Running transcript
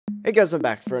Hey guys, I'm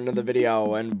back for another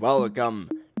video, and welcome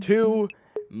to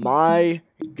my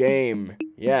game.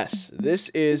 Yes, this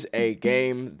is a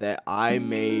game that I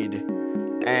made,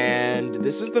 and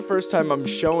this is the first time I'm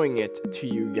showing it to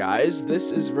you guys.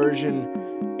 This is version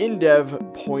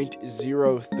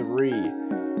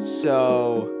indev.03.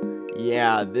 So,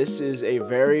 yeah, this is a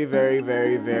very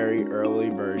early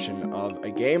version of a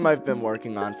game I've been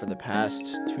working on for the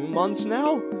past 2 months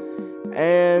now.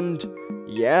 And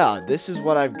yeah, this is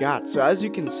what I've got. So as you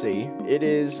can see, it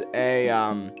is a,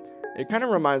 it kind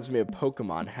of reminds me of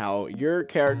Pokemon, how your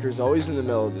character is always in the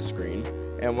middle of the screen,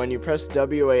 and when you press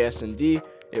W, A, S, and D,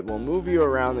 it will move you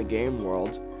around the game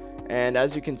world. And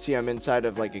as you can see, I'm inside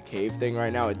of like a cave thing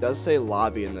right now. It does say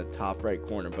lobby in the top right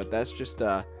corner, but that's just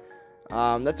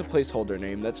that's a placeholder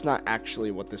name. That's not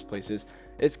actually what this place is.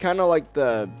 It's kind of like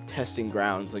the testing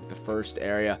grounds, like the first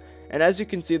area. And as you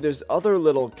can see, there's other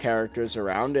little characters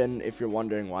around, and if you're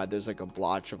wondering why there's like a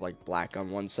blotch of like black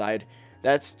on one side,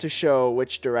 that's to show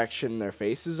which direction their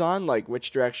face is on, like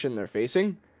which direction they're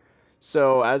facing.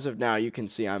 So as of now, you can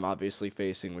see I'm obviously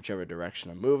facing whichever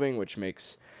direction I'm moving, which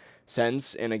makes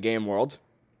sense in a game world.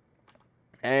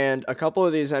 And a couple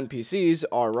of these NPCs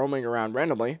are roaming around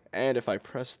randomly, and if I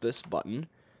press this button,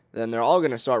 then they're all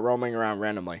going to start roaming around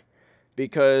randomly,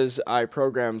 because I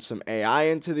programmed some AI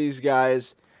into these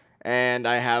guys, and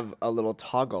I have a little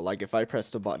toggle. Like if I press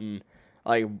the button,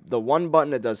 like the one button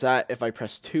that does that, if I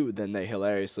press 2, then they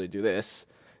hilariously do this.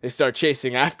 They start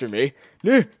chasing after me.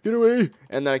 Nah, get away!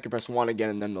 And then I can press 1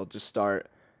 again, and then they'll just start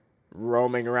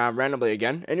roaming around randomly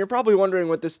again. And you're probably wondering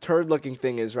what this turd-looking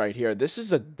thing is right here. This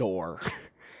is a door.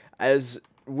 As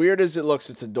weird as it looks,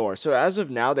 it's a door. So as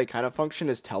of now, they kind of function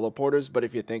as teleporters, but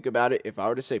if you think about it, if I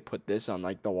were to say put this on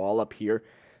like the wall up here,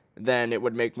 then it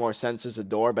would make more sense as a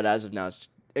door, but as of now,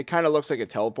 it kind of looks like a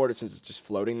teleporter since it's just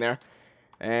floating there.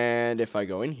 And if I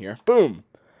go in here, boom,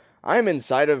 I'm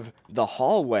inside of the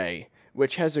hallway,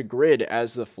 which has a grid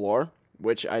as the floor,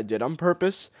 which I did on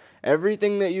purpose.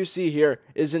 Everything that you see here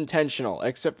is intentional,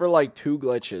 except for like 2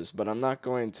 glitches, but I'm not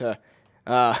going to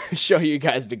show you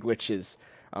guys the glitches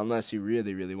unless you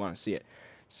really want to see it.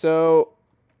 So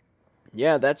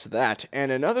yeah, that's that.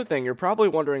 And another thing, you're probably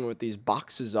wondering what these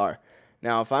boxes are.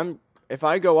 Now, if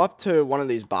I go up to one of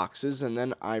these boxes and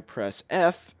then I press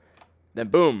F, then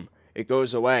boom, it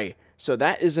goes away. So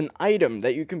that is an item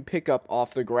that you can pick up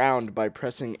off the ground by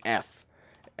pressing F.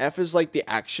 F is like the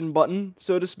action button,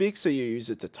 so to speak, so you use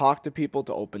it to talk to people,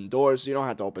 to open doors. You don't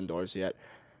have to open doors yet.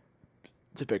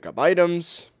 To pick up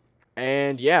items.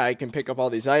 And yeah, I can pick up all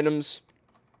these items,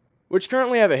 which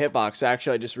currently have a hitbox.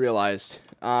 Actually, I just realized.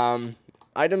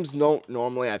 Items don't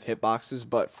normally have hitboxes,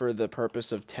 but for the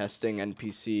purpose of testing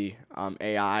NPC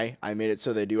AI, I made it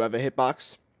so they do have a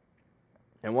hitbox.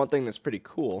 And one thing that's pretty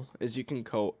cool is you can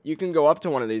go up to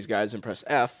one of these guys and press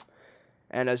F,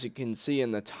 and as you can see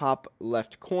in the top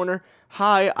left corner,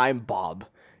 "Hi, I'm Bob,"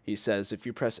 he says if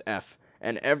you press F.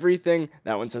 And everything,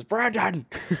 that one says, "Brandon!"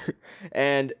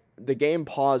 And the game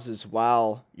pauses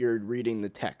while you're reading the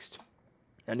text.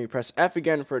 And you press F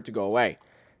again for it to go away.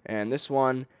 And this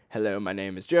one, "Hello, my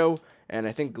name is Joe," and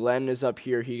I think Glenn is up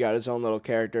here. He got his own little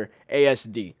character,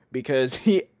 ASD, because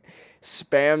he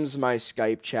spams my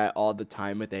Skype chat all the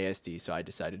time with ASD, so I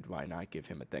decided why not give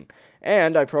him a thing.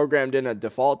 And I programmed in a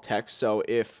default text, so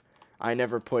if I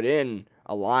never put in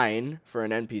a line for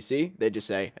an NPC, they just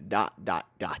say ...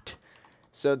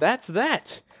 So that's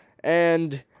that.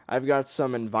 And I've got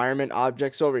some environment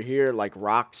objects over here, like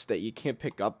rocks that you can't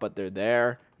pick up, but they're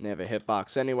there. And they have a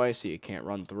hitbox anyway, so you can't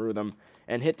run through them.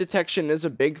 And hit detection is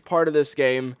a big part of this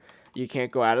game. You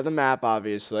can't go out of the map,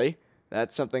 obviously.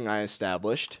 That's something I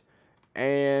established.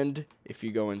 And if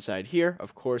you go inside here,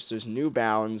 of course, there's new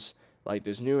bounds. Like,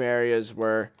 there's new areas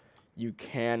where you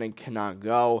can and cannot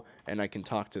go. And I can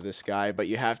talk to this guy, but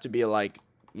you have to be, like,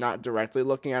 not directly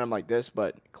looking at him like this,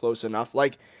 but close enough.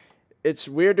 Like, it's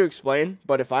weird to explain,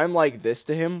 but if I'm like this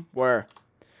to him, where,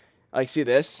 like, see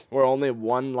this, where only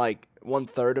one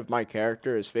third of my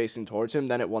character is facing towards him,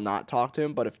 then it will not talk to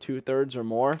him, but if 2/3 or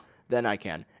more, then I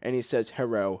can. And he says,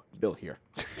 "Hello, Bill here."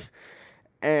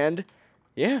 And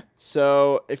yeah,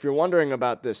 so if you're wondering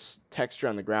about this texture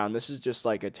on the ground, this is just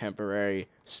like a temporary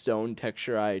stone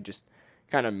texture I just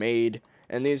kind of made.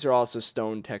 And these are also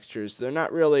stone textures. They're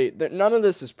not really, none of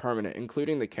this is permanent,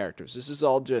 including the characters. This is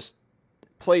all just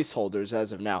placeholders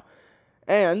as of now.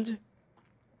 And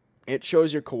it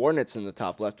shows your coordinates in the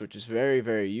top left, which is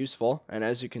very useful. And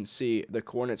as you can see, the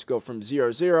coordinates go from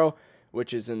 0, 0,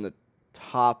 which is in the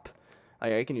top.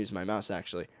 I can use my mouse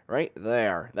actually. Right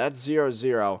there. That's 0,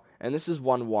 0. And this is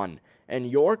 1, 1. And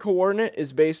your coordinate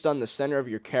is based on the center of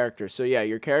your character. So yeah,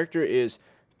 your character is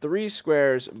 3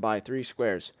 squares by 3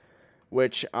 squares.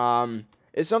 which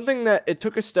is something that it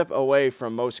took a step away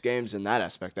from most games in that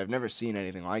aspect. I've never seen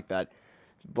anything like that.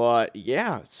 But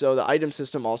yeah, so the item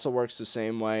system also works the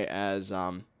same way as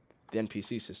the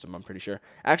NPC system, I'm pretty sure.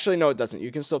 Actually, no, it doesn't.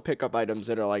 You can still pick up items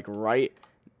that are like right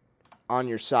on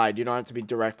your side. You don't have to be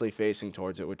directly facing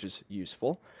towards it, which is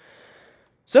useful.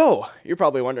 So, you're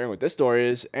probably wondering what this door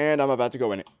is, and I'm about to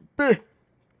go in it.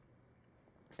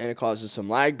 And it causes some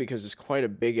lag because it's quite a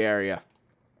big area.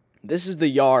 This is the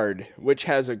yard, which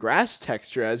has a grass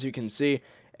texture, as you can see,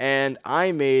 and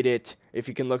I made it, if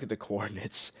you can look at the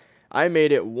coordinates, I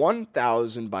made it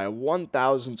 1,000 by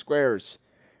 1,000 squares,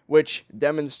 which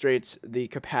demonstrates the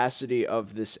capacity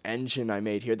of this engine I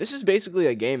made here. This is basically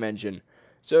a game engine,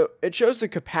 so it shows the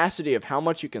capacity of how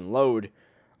much you can load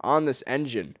on this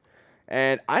engine,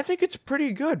 and I think it's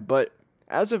pretty good, but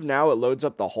as of now, it loads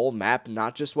up the whole map,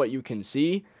 not just what you can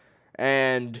see,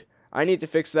 and I need to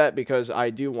fix that because I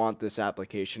do want this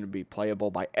application to be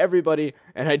playable by everybody,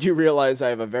 and I do realize I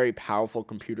have a very powerful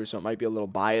computer, so it might be a little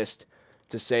biased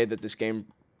to say that this game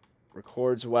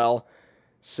records well.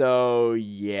 So,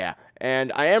 yeah.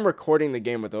 And I am recording the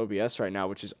game with OBS right now,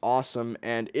 which is awesome,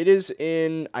 and it is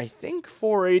in, I think,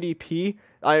 480p.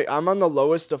 I'm on the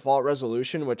lowest default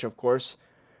resolution, which, of course,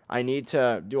 I need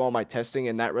to do all my testing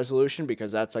in that resolution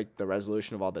because that's, like, the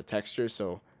resolution of all the textures,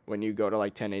 so when you go to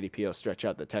like 1080p, it'll stretch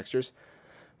out the textures.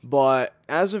 But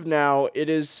as of now, it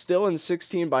is still in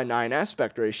 16:9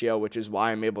 aspect ratio, which is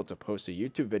why I'm able to post a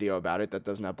YouTube video about it that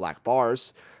doesn't have black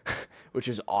bars, which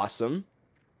is awesome.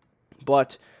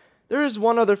 But there is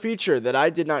one other feature that I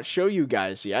did not show you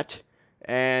guys yet,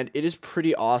 and it is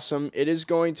pretty awesome. It is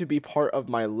going to be part of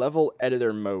my level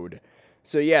editor mode.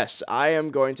 So yes, I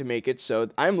am going to make it so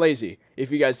I'm lazy,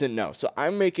 if you guys didn't know. So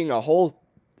I'm making a whole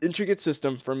intricate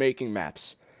system for making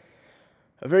maps.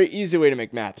 A very easy way to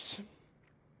make maps.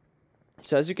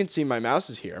 So as you can see, my mouse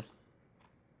is here.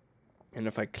 And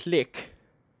if I click,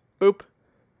 boop.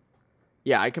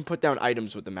 Yeah, I can put down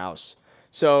items with the mouse.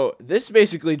 So this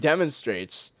basically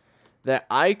demonstrates that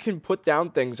I can put down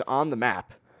things on the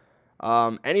map.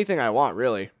 Anything I want,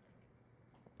 really.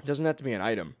 It doesn't have to be an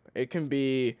item. It can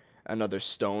be another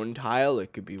stone tile.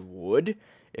 It could be wood.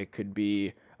 It could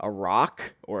be a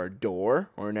rock or a door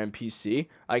or an NPC.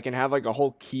 I can have like a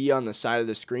whole key on the side of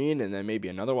the screen and then maybe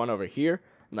another one over here.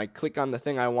 And I click on the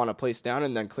thing I want to place down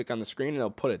and then click on the screen and it'll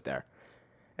put it there.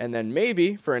 And then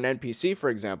maybe for an NPC,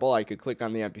 for example, I could click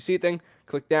on the NPC thing,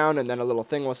 click down, and then a little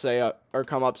thing will say or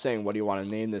come up saying, what do you want to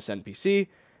name this NPC?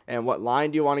 And what line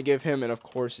do you want to give him? And of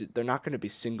course, they're not going to be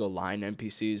single line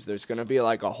NPCs. There's going to be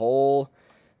like a whole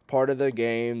part of the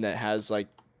game that has like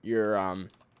your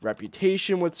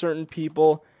reputation with certain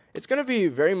people. It's going to be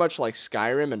very much like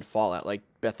Skyrim and Fallout, like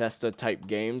Bethesda type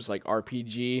games, like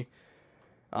RPG.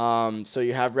 So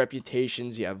you have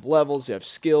reputations, you have levels, you have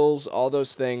skills, all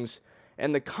those things.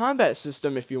 And the combat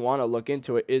system, if you want to look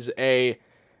into it, is a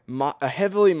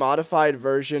heavily modified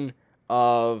version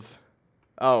of...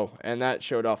 Oh, and that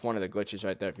showed off one of the glitches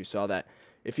right there, if you saw that.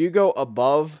 If you go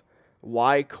above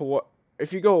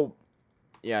if you go...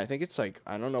 Yeah, I think it's like...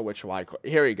 I don't know which Y...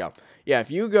 Here we go. Yeah,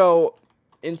 if you go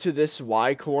into this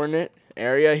Y coordinate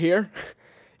area here,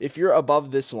 if you're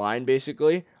above this line,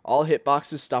 basically, all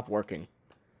hitboxes stop working.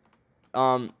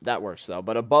 That works, though.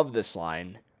 But above this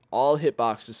line, all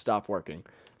hitboxes stop working.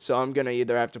 So I'm going to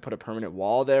either have to put a permanent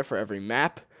wall there for every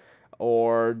map,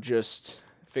 or just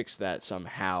fix that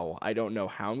somehow. I don't know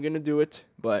how I'm going to do it,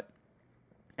 but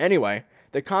anyway,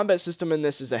 the combat system in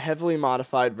this is a heavily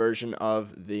modified version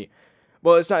of the...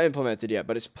 Well, it's not implemented yet,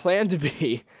 but it's planned to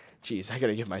be... Jeez, I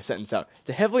gotta get my sentence out.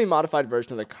 It's a heavily modified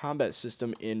version of the combat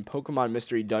system in Pokemon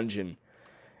Mystery Dungeon.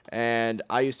 And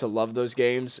I used to love those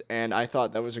games, and I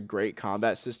thought that was a great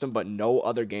combat system, but no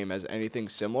other game has anything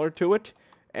similar to it.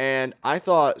 And I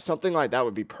thought something like that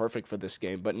would be perfect for this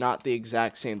game, but not the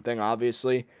exact same thing,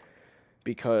 obviously,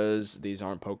 because these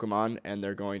aren't Pokemon, and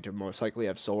they're going to most likely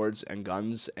have swords and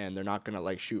guns, and they're not going to,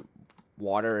 like, shoot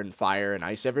water and fire and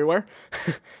ice everywhere,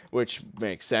 which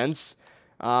makes sense.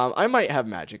 I might have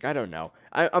magic, I don't know.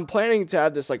 I'm planning to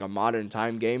have this, like, a modern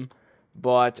time game,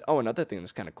 but, oh, another thing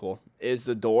that's kind of cool is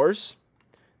the doors.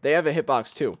 They have a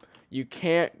hitbox, too. You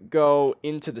can't go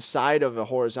into the side of a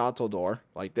horizontal door,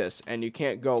 like this, and you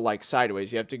can't go, like,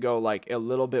 sideways. You have to go, like, a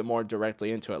little bit more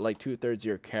directly into it, like 2/3 of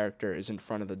your character is in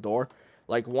front of the door.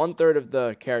 Like, 1/3 of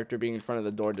the character being in front of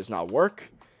the door does not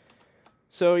work.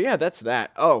 So, yeah, that's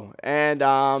that. Oh, and,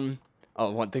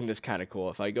 one thing that's kind of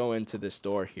cool. If I go into this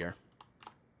door here.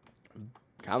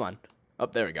 Come on. Oh,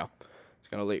 there we go.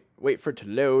 Just gonna wait for it to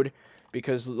load,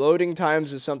 because loading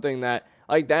times is something that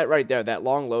Like that right there, that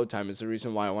long load time is the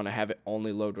reason why I want to have it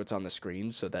only load what's on the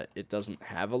screen so that it doesn't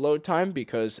have a load time,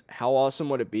 because how awesome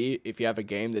would it be if you have a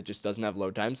game that just doesn't have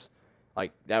load times?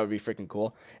 Like, that would be freaking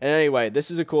cool. And anyway,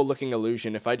 this is a cool looking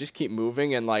illusion. If I just keep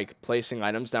moving and like placing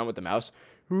items down with the mouse,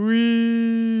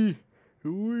 whee,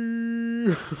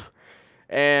 whee.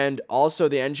 And also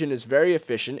the engine is very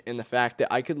efficient in the fact that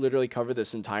I could literally cover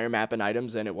this entire map in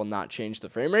items and it will not change the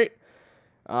frame rate.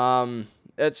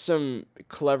 That's some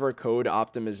clever code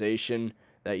optimization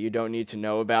that you don't need to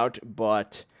know about,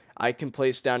 but I can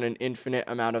place down an infinite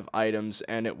amount of items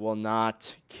and it will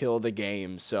not kill the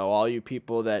game. So all you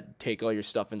people that take all your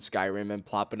stuff in Skyrim and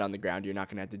plop it on the ground, you're not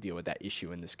going to have to deal with that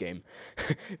issue in this game.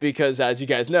 Because as you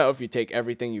guys know, if you take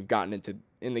everything you've gotten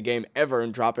in the game ever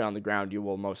and drop it on the ground, you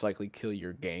will most likely kill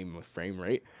your game with frame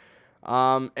rate.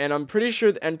 And I'm pretty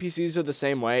sure the NPCs are the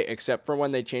same way, except for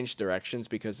when they change directions,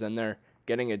 because then they're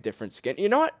getting a different skin. You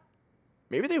know what?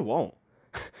 Maybe they won't.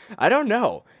 I don't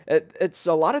know. It's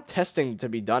a lot of testing to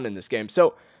be done in this game.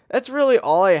 So that's really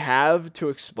all I have to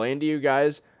explain to you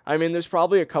guys. I mean, there's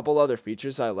probably a couple other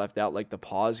features I left out, like the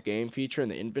pause game feature and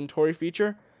the inventory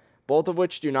feature, both of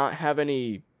which do not have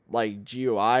any like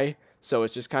GUI, so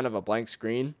it's just kind of a blank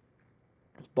screen.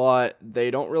 But they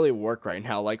don't really work right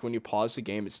now. Like when you pause the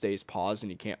game, it stays paused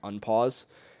and you can't unpause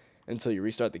until you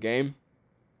restart the game.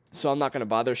 So I'm not going to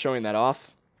bother showing that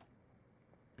off.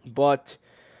 But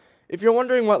if you're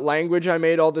wondering what language I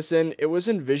made all this in, it was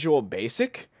in Visual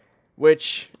Basic,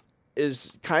 which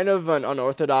is kind of an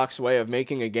unorthodox way of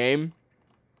making a game,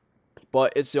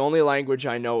 but it's the only language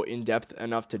I know in depth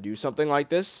enough to do something like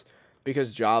this,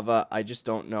 because Java, I just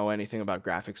don't know anything about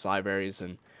graphics libraries,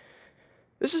 and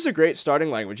this is a great starting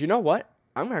language. You know what?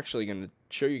 I'm actually going to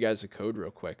show you guys the code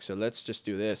real quick, so let's just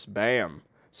do this. Bam.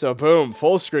 So boom,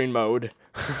 full screen mode.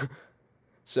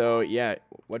 So yeah,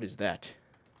 what is that?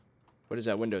 What is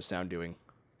that Windows sound doing?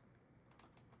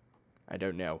 I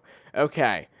don't know.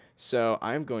 Okay, so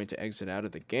I'm going to exit out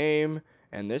of the game,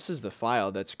 and this is the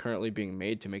file that's currently being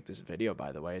made to make this video,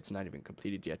 by the way. It's not even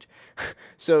completed yet.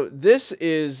 So this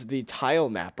is the tile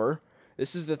mapper.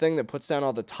 This is the thing that puts down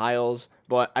all the tiles,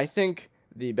 but I think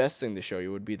the best thing to show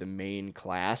you would be the main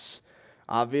class,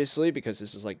 obviously, because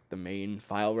this is like the main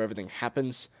file where everything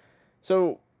happens.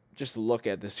 So just look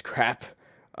at this crap.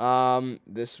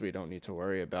 This we don't need to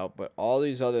worry about, but all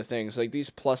these other things, like these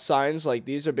plus signs, like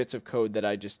these are bits of code that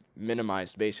I just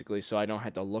minimized basically so I don't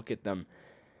have to look at them.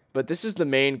 But this is the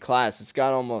main class. It's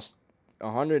got almost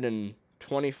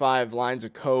 125 lines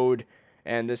of code,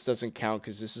 and this doesn't count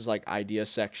because this is like idea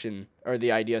section, or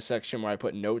the idea section where I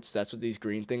put notes. That's what these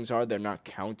green things are. They're not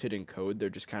counted in code. They're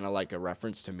just kind of like a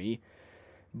reference to me.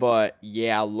 But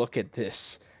yeah, look at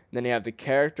this. Then you have the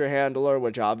character handler,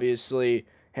 which obviously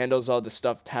handles all the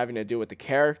stuff having to do with the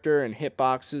character and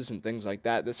hitboxes and things like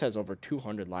that. This has over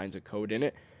 200 lines of code in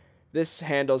it. This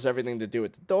handles everything to do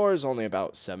with the doors, only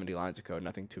about 70 lines of code,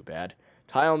 nothing too bad.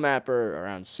 Tile mapper,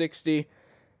 around 60.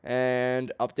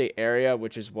 And update area,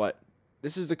 which is what,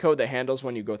 this is the code that handles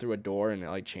when you go through a door and it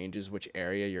like changes which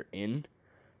area you're in.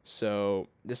 So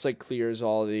this like clears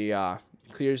all the,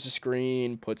 clears the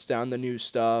screen, puts down the new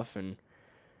stuff, and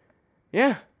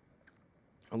yeah.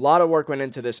 A lot of work went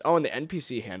into this. Oh, and the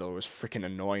NPC handler was freaking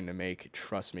annoying to make.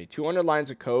 Trust me. 200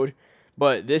 lines of code.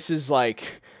 But this is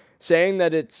like, saying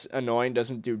that it's annoying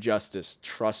doesn't do justice.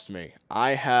 Trust me.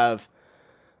 I have,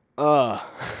 the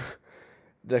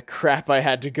crap I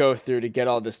had to go through to get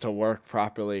all this to work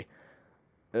properly.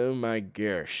 Oh my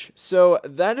gosh. So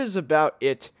that is about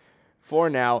it for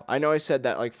now. I know I said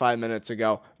that like 5 minutes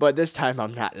ago, but this time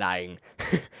I'm not lying.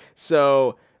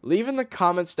 So leave in the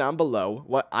comments down below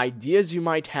what ideas you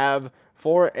might have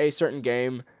for a certain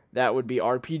game that would be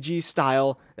RPG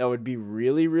style, that would be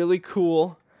really, really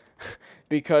cool,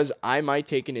 because I might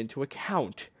take it into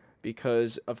account.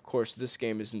 Because, of course, this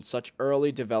game is in such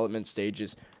early development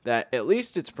stages that at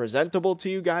least it's presentable to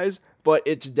you guys, but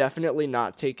it's definitely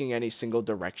not taking any single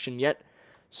direction yet.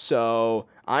 So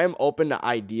I am open to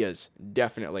ideas,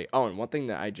 definitely. Oh, and one thing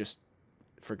that I just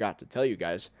forgot to tell you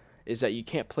guys is that you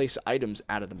can't place items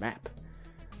out of the map.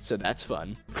 So that's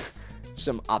fun.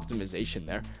 Some optimization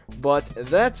there. But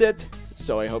that's it.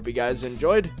 So I hope you guys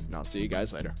enjoyed, and I'll see you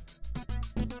guys later.